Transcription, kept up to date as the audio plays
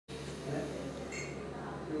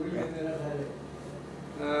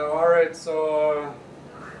All right, so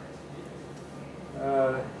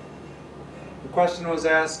the question was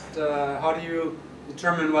asked, how do you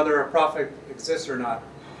determine whether a prophet exists or not?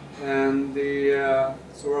 And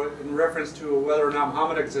so in reference to whether or not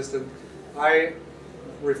Muhammad existed, I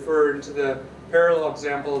referred to the parallel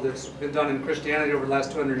example that's been done in Christianity over the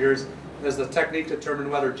last 200 years as the technique to determine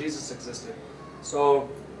whether Jesus existed. So,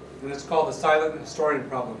 and it's called the silent historian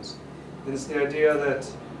problems. And it's the idea that,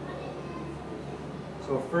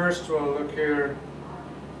 so first we'll look here.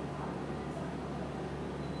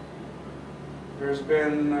 There's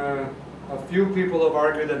been a few people who have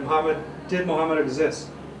argued that did Muhammad exist?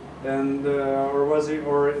 And, or was he,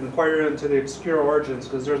 or inquire into the obscure origins,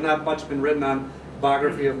 because there's not much been written on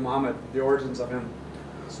biography of Muhammad, the origins of him.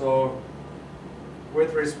 So,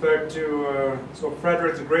 with respect to, so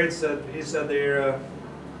Frederick the Great said, he said they're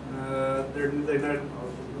not,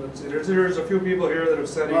 let's see, there's a few people here that have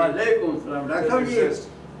said he didn't exist.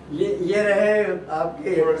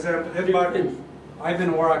 For example,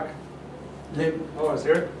 Ibn Warraq. Oh, it's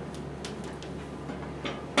here?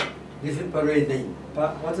 This is Parvez Naim.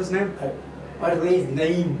 What's his name? Parvez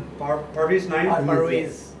Naim. Parvez Naim?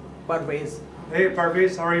 Parvez. Hey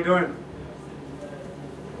Parvez, how are you doing?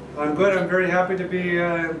 I'm good. I'm very happy to be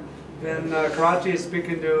in Karachi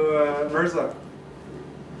speaking to Mirza.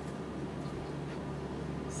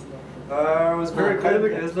 It was very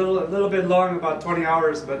good. It was a little bit long, about 20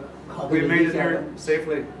 hours, but we made it here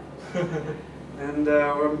safely. And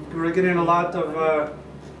we're getting a lot of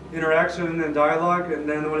interaction and dialogue, and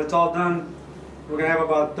then when it's all done, we're going to have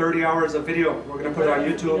about 30 hours of video. We're going to put it on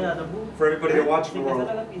YouTube for everybody to watch the world,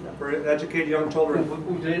 for educate young children.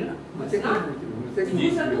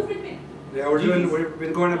 Yeah, we've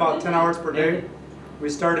been going about 10 hours per day. We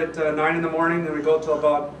start at 9 in the morning, and we go till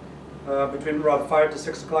about between about 5 to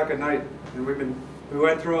 6 o'clock at night. And we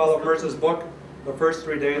went through all of Mirza's book the first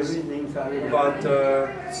 3 days, about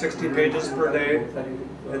 60 pages per day.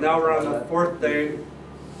 And now we're on the 4th day,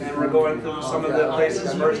 and we're going through some of the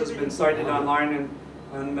places Mirza's been cited online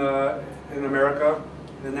in America.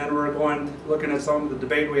 And then we're looking at some of the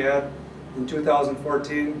debate we had in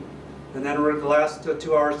 2014. And then the last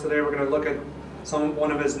 2 hours today, we're going to look at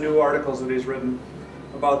one of his new articles that he's written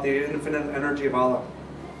about the infinite energy of Allah.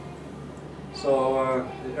 So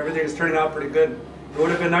everything is turning out pretty good. It would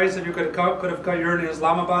have been nice if you could have cut. You're in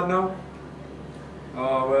Islamabad now?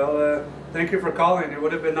 Well, thank you for calling. It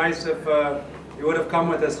would have been nice if you would have come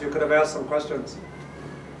with us. You could have asked some questions.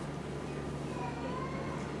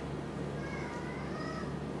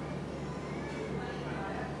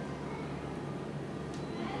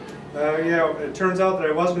 Yeah, it turns out that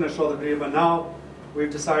I was going to show the video, but now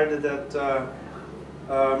we've decided that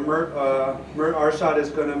Arshad is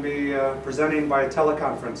going to be presenting by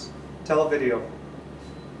teleconference, televideo.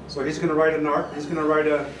 So he's going to write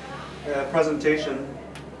a presentation,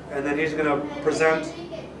 and then he's going to present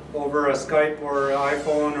over a Skype or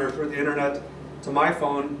iPhone or through the internet to my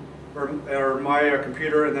phone or my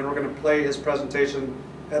computer, and then we're going to play his presentation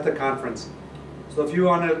at the conference. So if you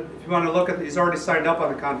want to look at, he's already signed up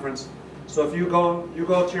on the conference. So if you go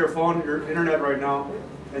to your phone, your internet right now,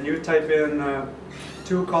 and you type in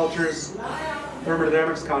Two Cultures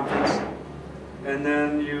Thermodynamics Conference, and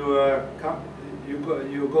then you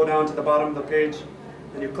go down to the bottom of the page,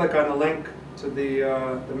 and you click on the link to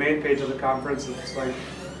the main page of the conference. It's like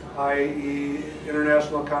IE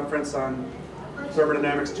International Conference on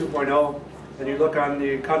Thermodynamics 2.0, and you look on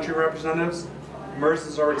the country representatives.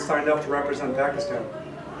 Mirza's already signed up to represent Pakistan.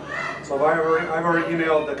 So I've already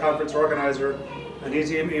emailed the conference organizer, and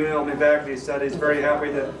he's emailed me back, and he said he's very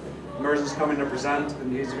happy that Mirza's coming to present,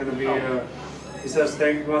 and he's going to be, he says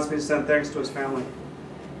he wants me to send thanks to his family.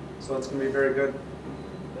 So it's going to be very good.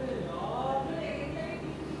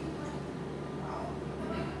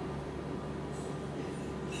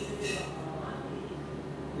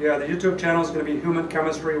 Yeah, the YouTube channel is going to be Human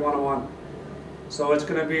Chemistry 101. So it's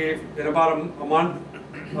going to be in about a month.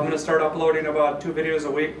 I'm going to start uploading about 2 videos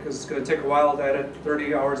a week because it's going to take a while to edit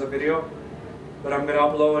 30 hours of video. But I'm going to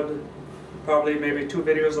upload probably maybe 2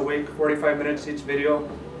 videos a week, 45 minutes each video.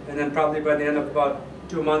 And then probably by the end of about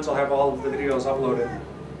 2 months, I'll have all of the videos uploaded.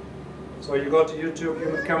 So you go to YouTube,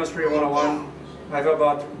 Human Chemistry 101. I have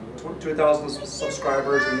about 2,000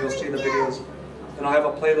 subscribers, and you'll see the videos. And I'll have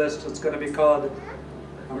a playlist. It's going to be called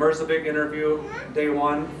Mirza Beg Interview Day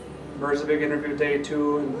 1, Mirza Beg Interview Day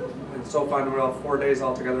 2, and so on. We'll have 4 days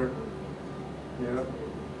altogether. Yeah.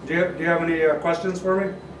 Do you have any questions for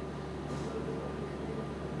me?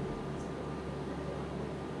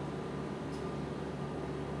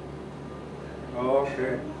 Oh,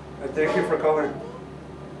 okay. Thank you for calling.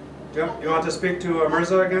 You want to speak to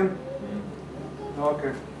Mirza again?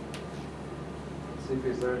 Okay. See if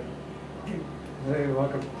he's there. Hey,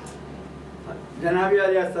 welcome. जनाबी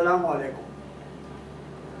वाले अस्सलाम वालेकुम।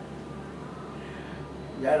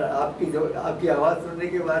 यार आपकी आवाज़ सुनने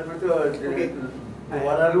के बाद में तो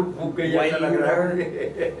दोबारा रूप फूक गई ऐसा लग रहा है।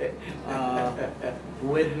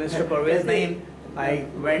 With Mr. Parvez's name, I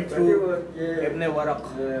went through Ibn Waraq.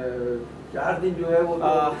 4 दिन जो है वो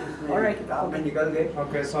alright. किताब में निकल गए।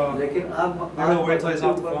 Okay, so लेकिन अब maybe we'll wait till he's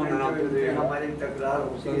off the phone and I'll do the हमारी तकरार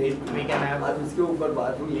होती है। We can have आज उसके ऊपर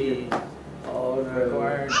बात हुई है और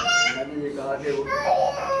मैंने ये कहा कि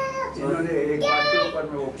इन्होंने एक बात के ऊपर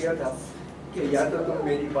में वो किया था कि या तो तुम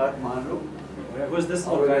मेरी बात मान लो who's this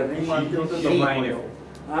और अगर नहीं मानते हो तो तुम मान लो।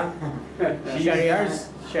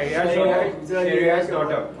 Sharia's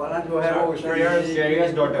daughter. फला जो है वो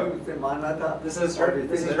Sharia's daughter. उससे माना था। This is her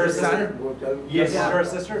sister? Yes. This is her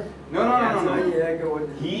sister? No. ये है कि वो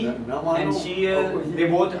He न मानो and she, they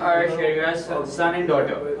both are Sharia's son and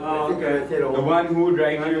daughter. Oh, okay. The one who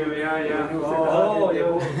drives you. Yeah. Oh,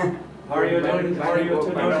 how are you doing? How are you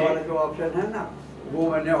two वाला doing? जो option है ना वो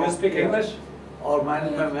मैंने You speak English? और मैं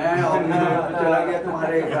चला गया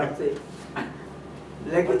तुम्हारे हिसाब से।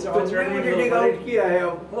 लेकिन What's your तुमने name, मुझे little टेक buddy? आउट किया है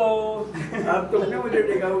अब तुमने मुझे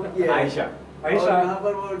टेक आउट किया है Aisha. और Aisha. यहाँ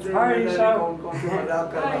पर वो जो Hi, Aisha. कौन से मजाक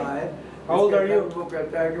कर रहा है How old are you? वो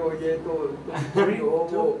कहता है कि वो ये तो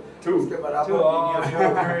Two. उसके बराबर Two. Oh,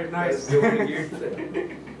 very nice.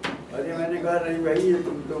 अरे मैंने कहा नहीं भाई ये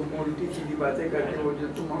तुम तो उल्टी सीधी बातें करते हो जो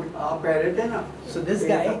तुम आप कह रहे थे ना So this ये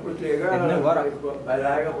guy, सब कुछ लेगा Ibn Waraq.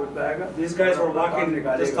 बहलाएगा फुसलाएगा These guys were walking,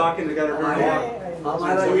 just talking together very long.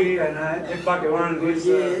 हमारा So ये he- कहना है Nick Bakwan, he's,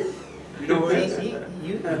 you know who he is?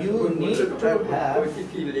 you need to have कोई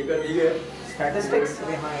चीज लेकर दी है statistics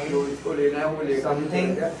behind जो इसको लेना है वो लेकर something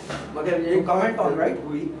मगर ये to comment on, right?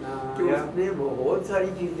 हुई कि Yeah. उसने बहुत सारी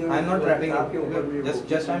चीजें I'm not wrapping आपके ऊपर में it.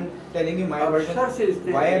 Just I'm telling you my अब version. अक्सर से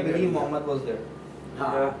इसने Why I नहीं believe किया। Muhammad was there.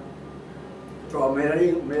 हाँ Yeah. तो मेरा ये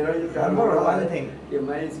ख्याल Remember हो रहा one है thing. कि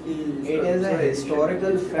मैं इसकी It is a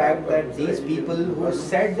historical fact that these people who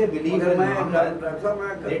said they believe in Muhammad,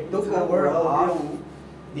 they took over half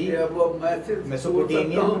the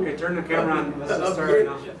Mesopotamia. Okay, turn the camera on. Let's just start right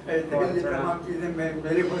now. It's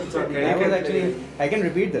okay. I was actually, I can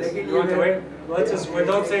repeat this. You want to wait? Let's just wait.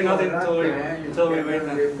 Don't say nothing until we wait.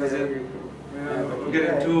 Then. That's it.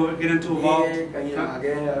 We're getting too involved.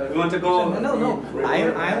 You want to go? No. I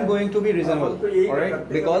am going to be reasonable, alright?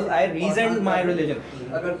 Because I reasoned my religion.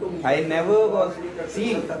 I never was. See,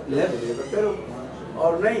 Libb,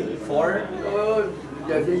 और नहीं for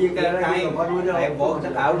जैसे ये कह the रहा है कि time I walked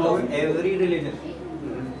out of every religion.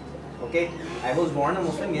 Okay, I was born a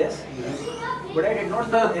Muslim, yes, but I did not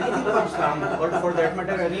know anything about Islam or for that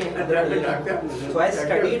matter any other religion. So I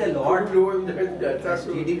studied a lot. I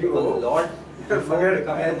studied a lot before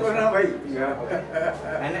becoming a Muslim.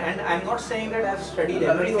 Yeah. And I'm not saying that I've studied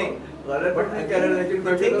everything. गलत But नहीं कह रहे लेकिन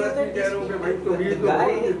the thing is that कह रहा हूँ कि भाई तुम ही the तो हो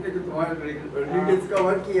guy, जिसने कि तुम्हारे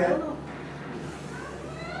डिस्कवर किया है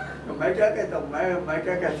तो मैं क्या कहता हूँ मैं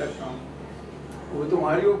क्या कह सकता हूँ वो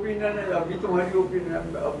तुम्हारी ओपिनियन है अभी तुम्हारी ओपिनियन है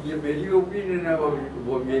अब ये मेरी ओपिनियन है वो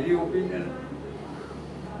मेरी ओपिनियन है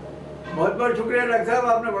बहुत बहुत शुक्रिया डॉक्टर साहब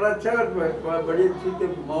आपने बड़ा अच्छा बड़ी अच्छी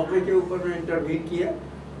मौके के ऊपर में इंटरव्यू किया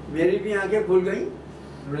मेरी भी आंखें खुल गई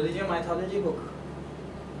Religion mythology book.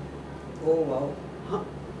 Oh wow. हाँ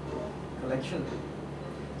Collection.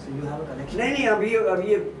 So you have a collection. नहीं अभी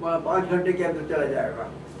ये 5 घंटे के अंदर चला जाएगा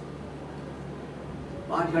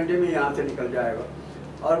 5 घंटे में यहाँ से निकल जाएगा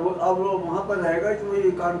और वो अब वो वहाँ पर रहेगा जो ये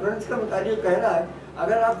कॉन्फ्रेंस का मुताबिक कह रहा है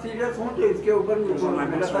अगर आप सीरियस हों तो इसके ऊपर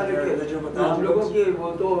मेरा ख्याल है कि हम लोगों के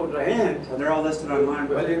वो तो रहे हैं So they're all listed online.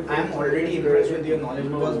 But I'm already impressed with your knowledge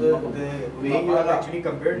because the way you have actually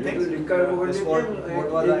compared things. This what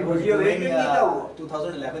was I was doing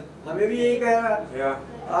 2011. हमें भी यही कह रहा है yeah.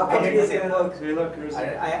 आप I did the same work. See, look, here's And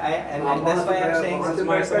that's why I'm saying This is my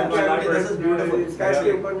library. this is beautiful. इसका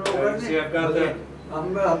इसके ऊपर में वो करने See, I've got the हम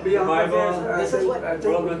भी यहाँ Bible, this is what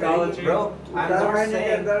world mythology. Bro, I'm not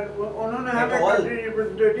saying उन्होंने at हमें all कंट्री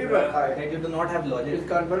रिप्रेजेंटेटिव रखा है that you do not have इस logic.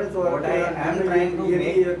 Conference What I am trying to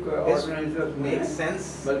make is make sense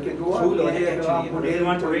बल्कि through logic actually. If you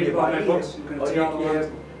want to read about my books, you can see all the ones.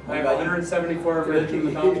 I have 174 religion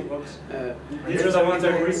mythology books. These are the ones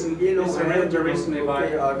that recently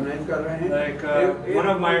bought. Organise कर रहे हैं Like one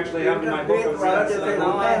of them I actually have in my book. So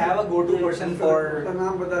now I have a go-to person for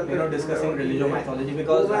discussing religion mythology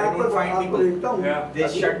because I don't find people Yeah. they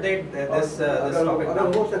shut this topic अगर हो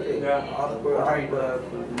down. सके Yeah. आप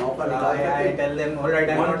मौका निकाल I सके tell them, all right,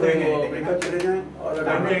 I'm One not doing thing anything. चले जाएं और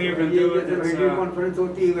One thing you can do जैसे is, वीडियो कॉन्फ्रेंस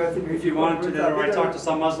होती है वैसे If you want to, or I talk to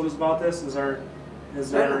some Muslims about this, is our Is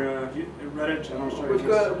there, you read it? And I'll show you this.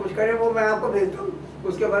 कुछ करें वो मैं आपको भेजता हूँ,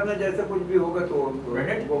 उसके बाद में जैसे कुछ भी होगा तो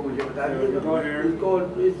Reddit? वो मुझे बता Yeah, you go here.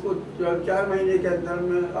 दीजिए। इसको 4 महीने के अंदर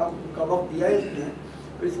में आपका वक्त दिया है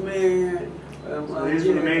इसमें So these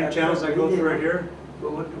are the main channels I go through right here.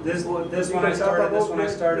 This one I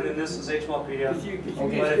started, and this is HTML PDF.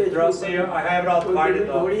 But if they're all, see, I have it all divided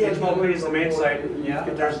though. HTML PDF is the main site. Yeah.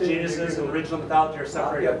 But there's geniuses and original mythology are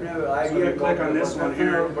separated. So if you click on this one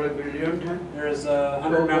here, there's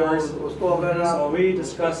 100 members. So we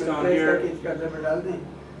discussed on here.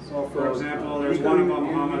 So for example, there's one about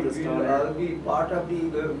Muhammad that's down here. One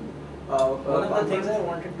of the things I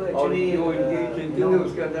wanted to actually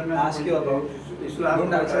ask you about.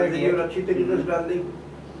 Don't answer it yet.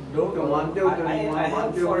 I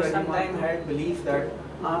have for some time had belief that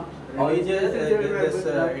religious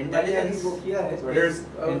intelligence, So here's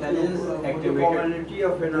intelligence activated.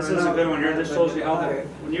 this is a good one here. This shows you how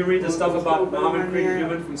when you read the stuff about Muhammad creating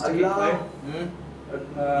human from sticky clay.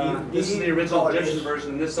 This is the original Egyptian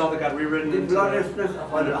version. This is how they got rewritten into the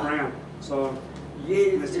Quran. So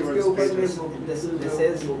This is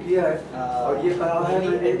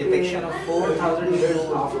only a depiction of 4,000 years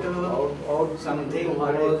after something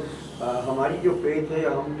was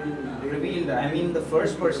revealed. I mean, the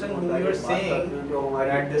first person whom you are saying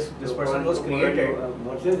that this person was created,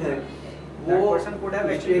 that person could have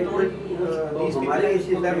actually told these people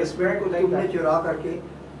could have whispered like that.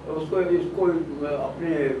 उसको इसको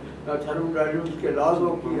अपने thermodynamics के laws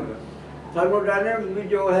की thermodynamics भी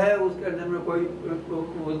जो है उसके अंदर में कोई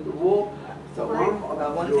वो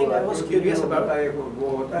one thing I was curious about,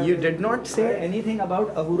 you did not say anything about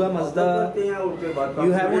Ahura Mazda.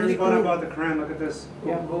 You have only one about the Quran. Look at this.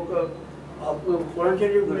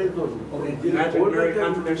 Magic Mary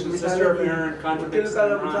contradictions, sister of Aaron contradicts the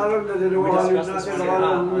Quran. We discussed this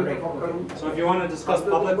one. So if you want to discuss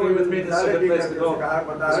publicly with me, this is a good place to go.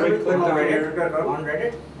 So we click on here. On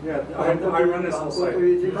Reddit? Yeah, I run this whole site.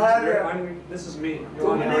 This is me.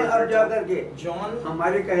 John,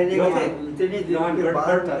 हमारे कहने के Johan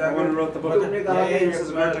Goethe, the one who wrote the book. This is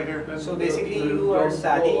Goethe here. so basically you are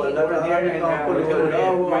Sadi over here and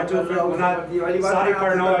My two friends, Sadi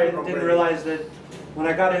Carnot, I didn't realize that when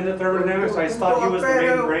I got into thermodynamics, I thought he was the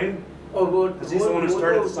main brain. Because he's the one who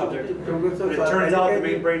started the subject. But it turns out the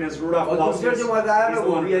main brain is Rudolf Clausius. He's the one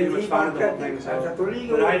who pretty much founded the whole thing. So,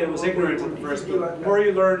 but I was ignorant at first. But the more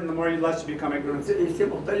you learn, the more you less you become ignorant. इससे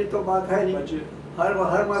मुख्तलिफ तो बात है नहीं हर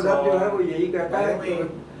मज़हब जो है वो यही कहता है कि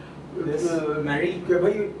Mary कि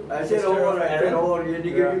भाई ऐसे रहो और ऐसे रहो और ये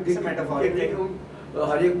निगेटिव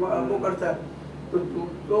हर एक वो करता है तो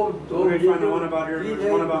We find one about here, there's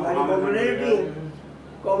one about Muhammad.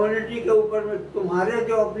 Community के ऊपर में तुम्हारे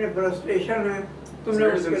जो अपने फ्रस्ट्रेशन है तुमने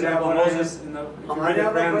Here's an example of Moses in the Quran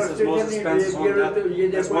says Moses spends his own death.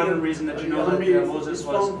 That's one reason that you know that Moses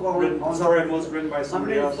was written, the story of Moses written by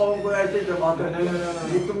somebody else. Quran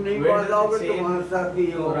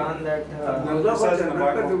that It says in the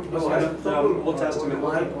Bible, the Old Testament.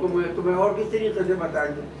 तुम्हें और किस तरीके से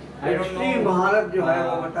बताएंगे I don't know. Extreme Bharat जो है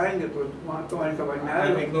वो बताएंगे तो तुम्हारी समझ में I'm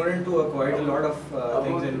आएगा ignorant to quite a lot of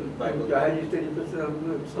things in Bible. चाहे जिस तरीके से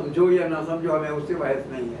समझो या ना समझो हमें उससे बहस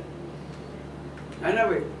नहीं है ना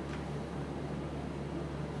भाई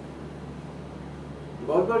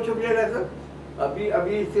बहुत बहुत शुक्रिया सर अभी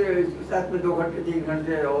इसके साथ में 2 घंटे 3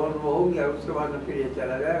 घंटे और वो होंगे उसके बाद में फिर ये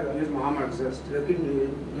चला जाएगा Here's Muhammad exists. लेकिन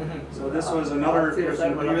So this was another person.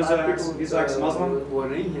 He's ex-Muslim. वो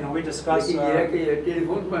नहीं है And we discussed ये है कि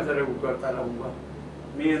टेलीफोन में सर वो करता रहूँगा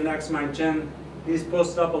me and X-Mine Chen. He's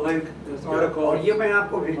posted up a link, this article और ये मैं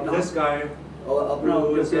आपको भेजता of this guy और अपना who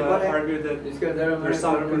जो has पेपर है argued that इसके अंदर there's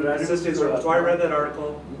some inconsistencies. So I read that article.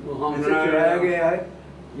 हमसे चुराया गया है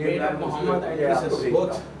Made of Muhammad and Jesus,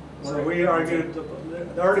 both. So we argued.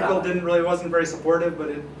 The article wasn't very supportive, but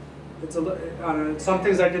it's a some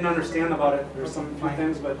things I didn't understand about it. There's some few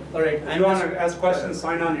things, but All right, if you want to ask questions,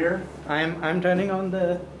 sign on here. I'm turning on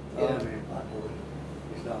the.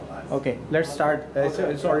 Okay, let's start.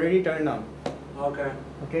 It's already turned on. Okay.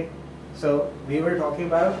 Okay, so we were talking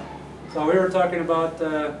about. So we were talking about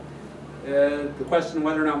the question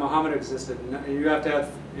whether or not Muhammad existed. And you have to have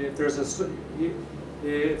if there's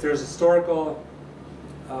historical.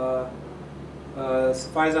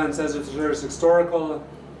 Faizan says if there's historical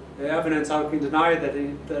evidence, how can you deny that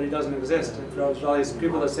he doesn't exist? If there's all these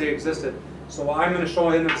people that say he existed. So I'm going to show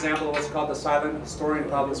him an example of what's called the silent historian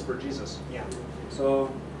problems for Jesus. Yeah. So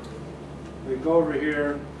we go over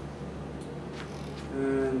here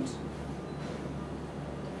and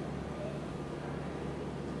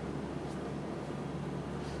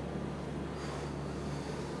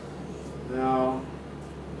now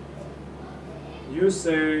you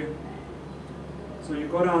say, so So you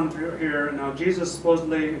go down through here. Now Jesus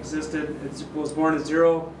supposedly existed. It was born at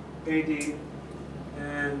 0 AD,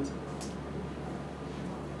 and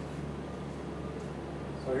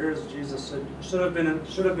so here's Jesus. It should have been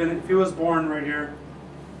if he was born right here.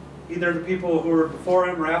 Either the people who were before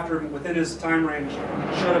him or after him within his time range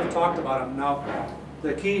should have talked about him. Now,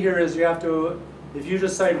 the key here is you have to, if you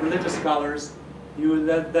just cite religious scholars,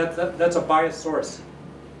 that's a biased source.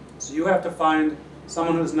 So you have to find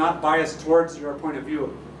someone who's not biased towards your point of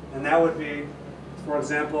view. And that would be, for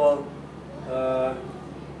example,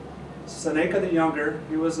 Seneca the Younger.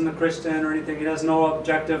 He wasn't a Christian or anything. He has no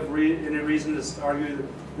objective any reason to argue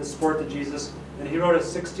the support to Jesus. And he wrote a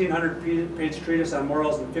 1,600-page treatise on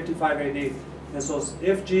morals in 55 AD. And so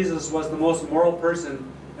if Jesus was the most moral person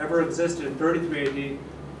ever existed in 33 AD,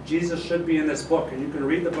 Jesus should be in this book. And you can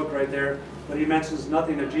read the book right there, but he mentions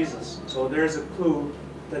nothing of Jesus. So there's a clue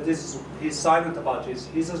that he's silent about Jesus.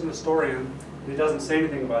 He's an historian, but he doesn't say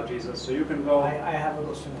anything about Jesus. So you can go... I have a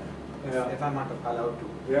question here, if I'm not allowed to.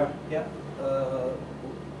 Yeah. Yeah.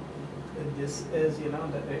 This is, it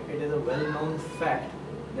is a well-known fact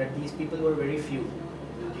that these people were very few.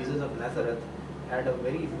 Jesus of Nazareth had a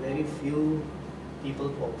very, very few people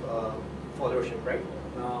followership, right?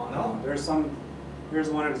 No. Here's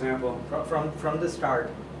one example. From the start,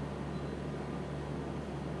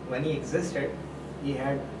 when he existed, he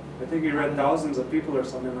had... I think he read thousands of people or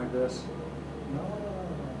something like this. No.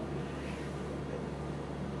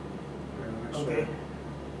 Sure. Okay.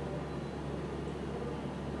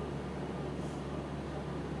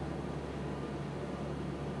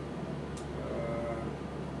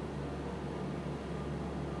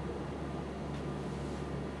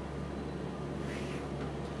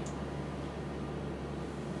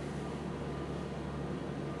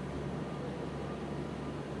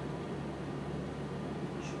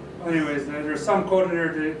 Anyways, there's some quote in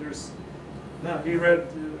there. There's No. he read.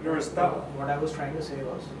 There was stuff. What I was trying to say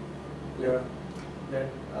was Yeah. that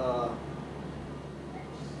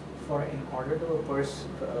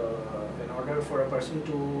in order for a person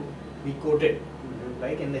to be quoted,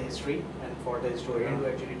 like in the history, and for the historian to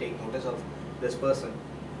actually take notice of this person,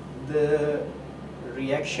 the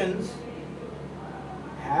reactions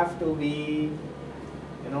have to be,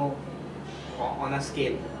 on a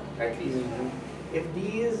scale at least. If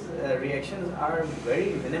these reactions are very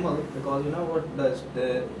minimal, because what does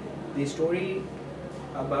the story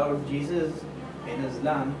about Jesus in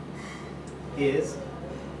Islam is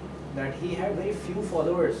that he had very few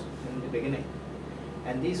followers in the beginning,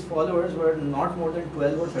 and these followers were not more than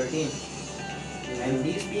 12 or 13, and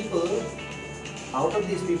these people, out of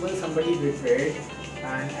these people, somebody betrayed,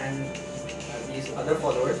 and these other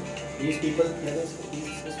followers, these people,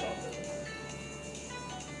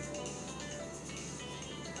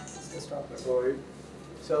 Sorry.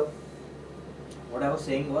 So, what I was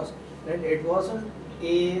saying was that it wasn't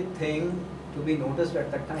a thing to be noticed at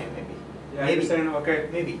that time, maybe. Yeah, maybe. you're saying okay.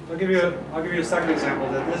 Maybe. I'll give you a second example.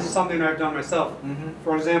 That this is something I've done myself.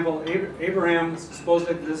 For example, Abraham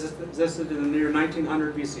supposedly existed in the year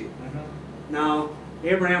 1900 BC. Now,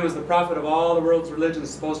 Abraham is the prophet of all the world's religions.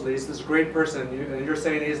 Supposedly, he's this great person, and you're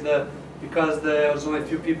saying he's because there was only a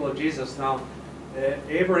few people of Jesus. Now,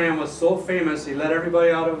 Abraham was so famous, he led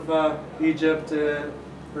everybody out of Egypt.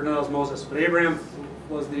 Or no, it was Moses, but Abraham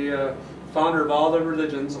was the founder of all the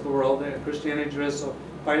religions of the world, Christianity, Judaism. So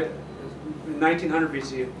by 1900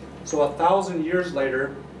 BC, so 1,000 years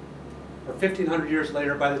later, or 1,500 years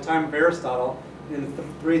later, by the time of Aristotle, in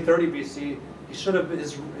 330 BC,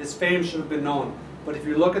 his fame should have been known. But if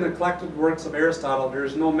you look in the collected works of Aristotle, there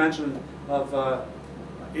is no mention of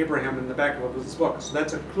Abraham in the back of his book. So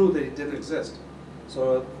that's a clue that he didn't exist.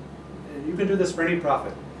 So you can do this for any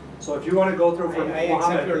prophet. So if you want to go through for I Muhammad,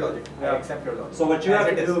 accept your logic. Yeah. I accept your logic. So what you As have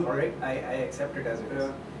to it is, do, all right? I accept it as it is.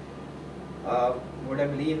 Yeah. What I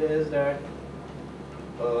believe is that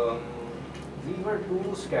we were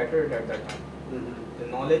too scattered at that time. The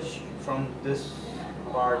knowledge from this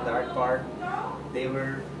part, that part, they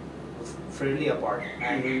were freely apart.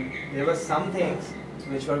 And there were some things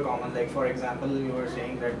which were common. Like for example, you were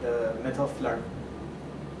saying that the myth of flood.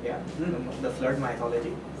 Yeah, the flood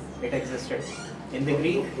mythology, it existed. In the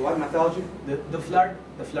Greek, what mythology? the flood,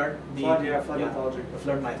 Flood mythology. The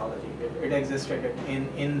flood mythology. It existed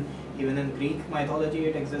even in Greek mythology.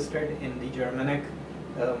 It existed in the Germanic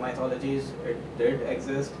mythologies. It did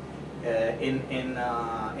exist in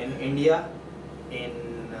India. In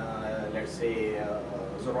let's say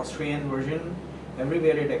Zoroastrian version,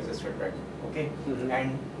 everywhere it existed, right? Okay,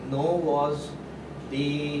 and Noah was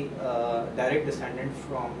the direct descendant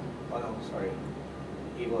from. Oh no, sorry,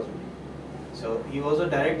 he wasn't. So he was a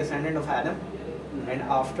direct descendant of Adam, and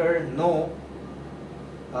after Noah,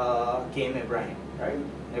 came Abraham, right?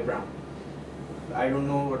 Abraham. I don't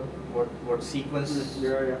know what sequence.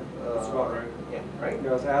 Yeah. That's about right. Yeah, right.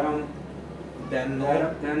 There was Adam, Then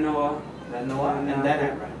Noah, then Noah, and then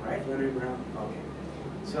Abraham, right? then Abraham. Okay.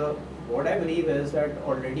 So what I believe is that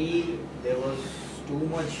already there was too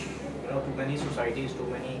much, too many societies, too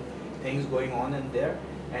many things going on in there,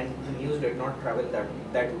 and the news did not travel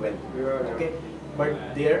that well. Yeah. Okay,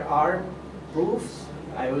 but there are proofs.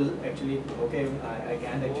 I will actually, I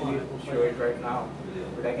can't actually show it right now,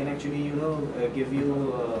 but I can actually, give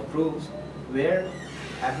you proofs where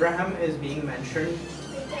Abraham is being mentioned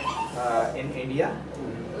in India,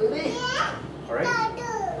 all right,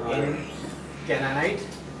 in Canaanite,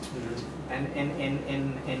 and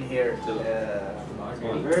in here,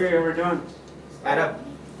 Hey, how we doing? Arab.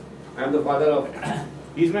 I am the father of.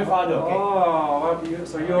 He's my father. Oh,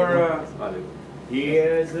 so you're He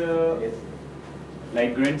is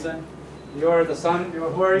like grandson. you're the son.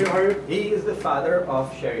 Who are you? Are you? He is the father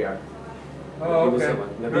of Sharia. Oh, Nabi okay. Muhammad.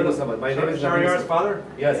 Nabi Muhammad. My name is Nabi Shariar's Muhammad. father.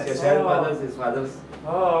 Yes, Yes. his Oh. father's, his father's.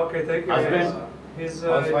 Oh, okay. Thank you. Husband.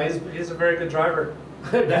 He's a very good driver.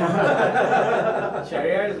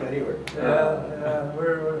 Sharia is very good. Yeah.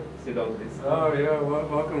 We're Sit down, please. oh yeah.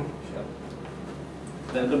 Welcome. Welcome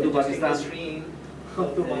to Interesting Pakistan. history in- अब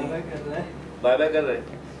तो bye bye कर रहा है Bye bye कर रहे हैं.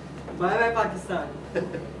 Bye bye Pakistan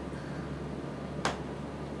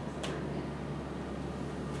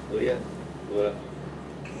Oh yeah. Well,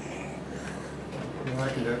 I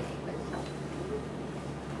can do it.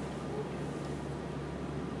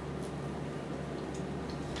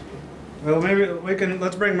 Well, maybe we can.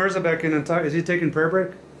 Let's bring Mirza back in and talk. Is he taking prayer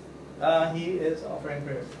break? He is offering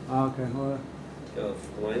prayer. Okay. Well,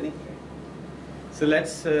 तुम्हारे नहीं. So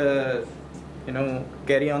let's,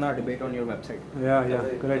 carry on our debate on your website. yeah.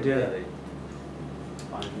 Good idea.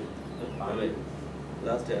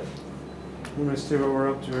 Last year. Let me see what we're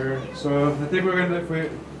up to here. So I think we're gonna. If we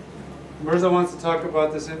Mirza wants to talk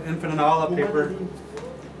about this infinite Allah paper,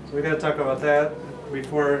 so we got to talk about that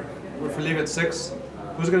before if we leave at 6.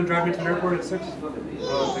 Who's gonna drive me to the airport at 6?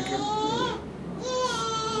 Oh, thank you.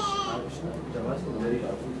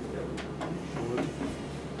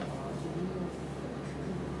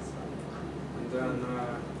 And then.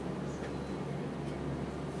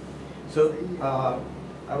 So,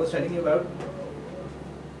 I was telling you about,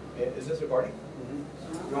 is this recording?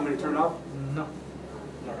 You want me to turn it off? No.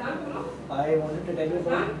 I wanted to tell you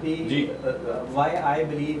about the why I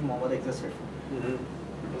believe Muhammad existed.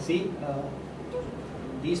 You see,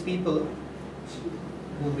 these people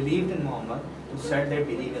who believed in Muhammad, who said they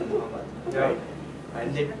believe in Muhammad, Yeah. right?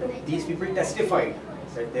 And these people testified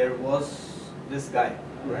that there was this guy,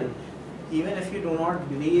 right? Even if you do not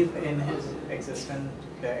believe in his existence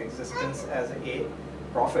as a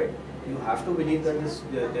prophet, you have to believe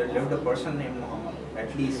that there lived a person named Muhammad,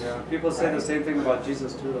 at least. Yeah. People say the same thing about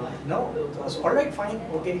Jesus too, though. No, so, all right, fine,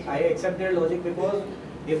 okay, I accept their logic because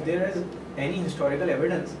if there is any historical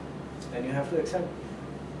evidence, then you have to accept.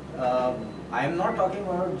 I am not talking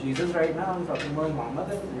about Jesus right now, I'm talking about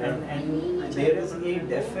Muhammad, and there is a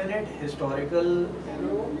definite historical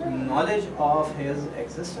knowledge of his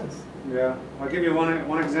existence. Yeah, I'll give you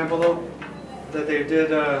one example though, that they did.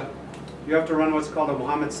 You have to run what's called a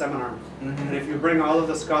Muhammad seminar, and if you bring all of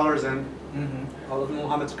the scholars in, all of the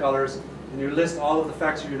Muhammad scholars, and you list all of the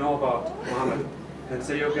facts you know about Muhammad, and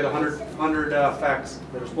say you'll get 100 facts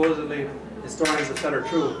that are supposedly historians have said are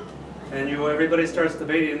true, and everybody starts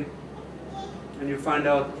debating, and you find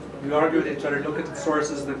out, you argue with each other, look at the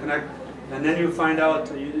sources and the connect, and then you find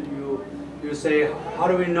out, you say, how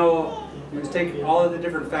do we know? You take all of the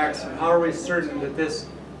different facts, and how are we certain that this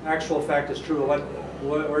actual fact is true?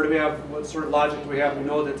 Where do we have, what sort of logic do we have? We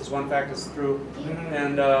know that this one fact is true.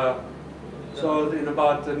 And so in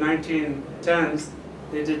about the 1910s,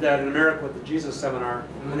 they did that in America with the Jesus seminar,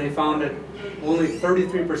 and they found that only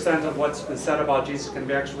 33% of what's been said about Jesus can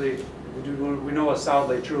be actually, we know is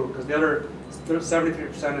solidly true, because the other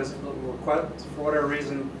 73% is, for whatever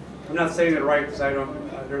reason, I'm not saying it right, because I don't,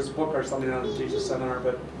 there's a book or something on the Jesus seminar,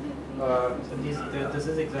 but So this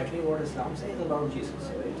is exactly what Islam says about Jesus.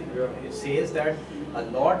 It says that a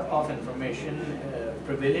lot of information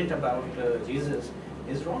prevalent about Jesus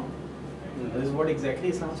is wrong. This is what exactly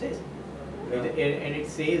Islam says. Yeah. And it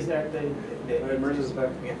says that it merges back.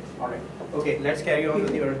 Yeah, all right. Okay, let's carry on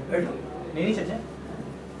with your. नहीं चाचा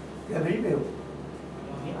कैमरे पे हो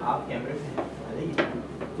नहीं, आप कैमरे पे हैं अरे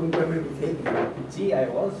तुम कैमरे पे थे जी आई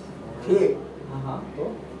वाज ठीक हाँ तो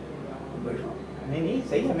बैठो नहीं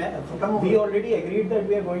सही है मैं we already agreed that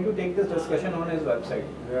we are going to take this discussion on his website.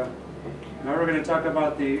 Yeah. Now we're going to talk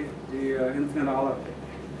about the infinite Allah.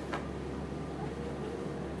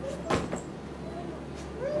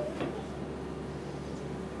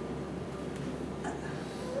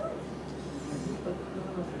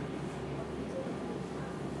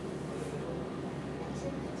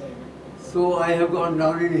 So I have gone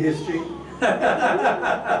down in history.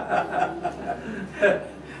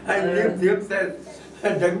 And Libb himself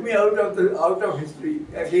dug me out of history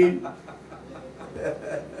again.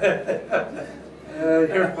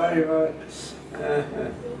 You're funny, boy.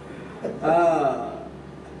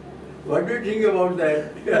 What do you think about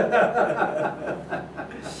that?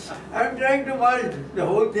 I'm trying to merge the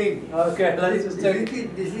whole thing. Okay, let's just take.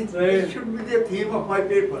 This should be the theme of my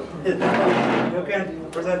paper. You can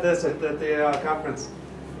present this at the conference.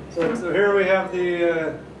 So here we have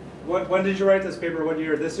the. When did you write this paper? What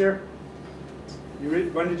year? This year?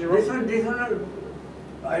 When did you write? This one,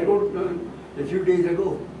 I wrote a few days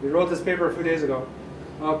ago. You wrote this paper a few days ago.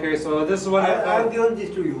 Okay, so this is what I've given this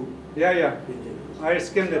to you. Yeah. I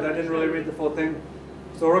skimmed it. I didn't really read the full thing.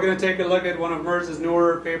 So we're going to take a look at one of Mirza's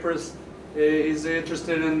newer papers. He's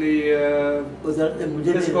interested in the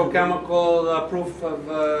physico-chemical proof of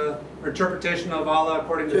or interpretation of Allah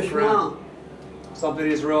according to the Quran. Something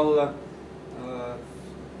he's real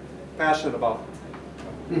passionate about.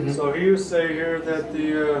 Mm-hmm. So you say here that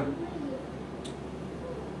the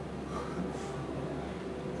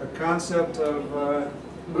concept of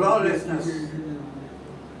lawlessness.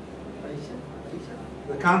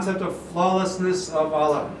 The concept of flawlessness of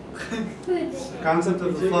Allah. Concept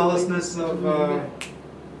of the flawlessness of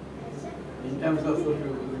In terms of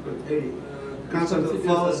theory. concept of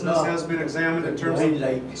flawlessness has been examined in terms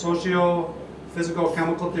of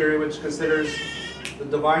socio-physico-chemical theory, which considers the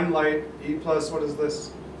divine light, E plus, what is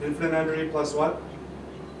this? Infinite under E plus what?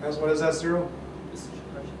 What is S0?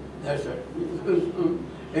 That's right.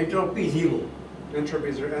 Entropy zero.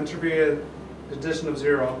 Entropy zero. Entropy addition of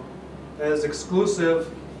zero. As exclusive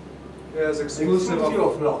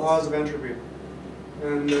of laws of entropy.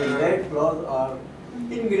 And that laws are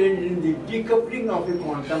ingrained in the decoupling of a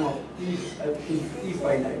quantum of E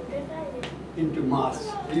finite into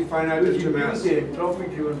mass. E finite into mass. The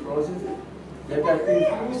entropy-driven processes that are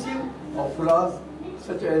inclusive of laws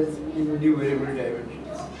such as innumerable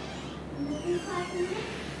dimensions,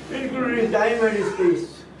 including time and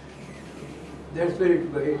space. That's where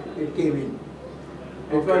it came in.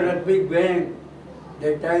 It was a big bang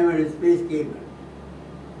that time and space came in.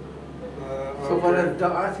 So far as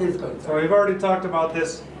the earth is concerned. So we've already talked about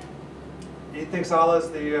this. He thinks Allah is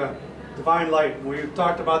the divine light. We've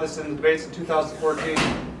talked about this in the debates in 2014,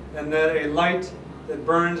 and that a light that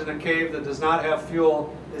burns in a cave that does not have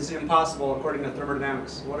fuel is impossible according to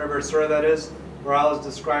thermodynamics. Whatever surah that is, where Allah is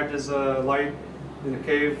described as a light in a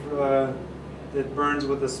cave that burns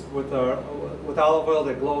with olive oil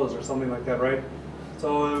that glows or something like that, right?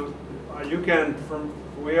 So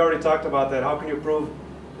we already talked about that. How can you prove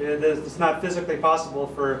it's not physically possible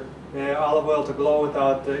for olive oil to glow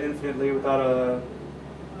without infinitely, without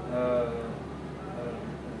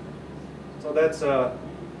so that's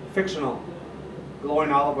fictional.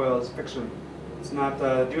 Glowing olive oil is fiction. It's not.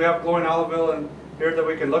 Do you have glowing olive oil in here that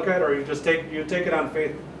we can look at, or you just take it on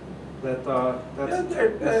faith? That's That's a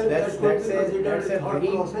very, you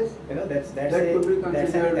know, that's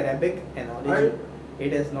an Arabic analogy.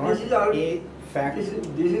 It is not a fact. This is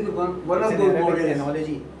one of It's those an Arabic models.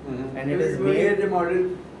 analogy, Mhm. and it is Here made. the model,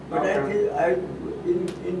 but Okay.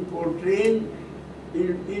 in portraying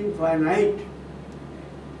infinite,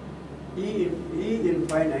 E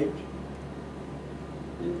infinite,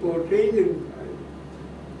 in portraying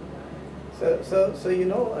So you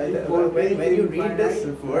know, when you read this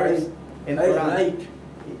verse in Quran, light,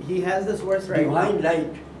 he has this verse right now. divine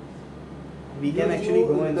light. We can actually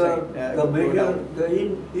go inside. The go measure, down.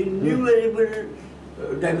 the innumerable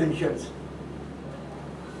dimensions,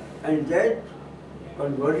 and that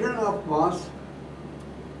conversion of mass.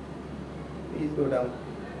 Please go down.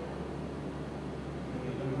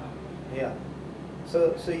 Yeah.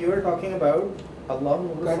 So you were talking about Allah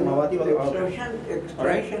samawati wal ard.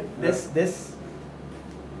 Expression. This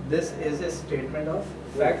is a statement of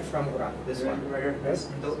fact from Quran. This one. Right here. Yes.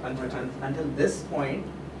 Until this point,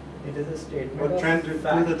 it is a statement What of do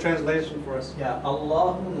fact. the translation for us? Yeah.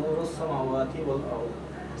 Allahu nuru samawati wal ard.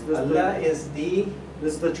 Is this Allah is the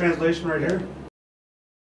This is the translation right here.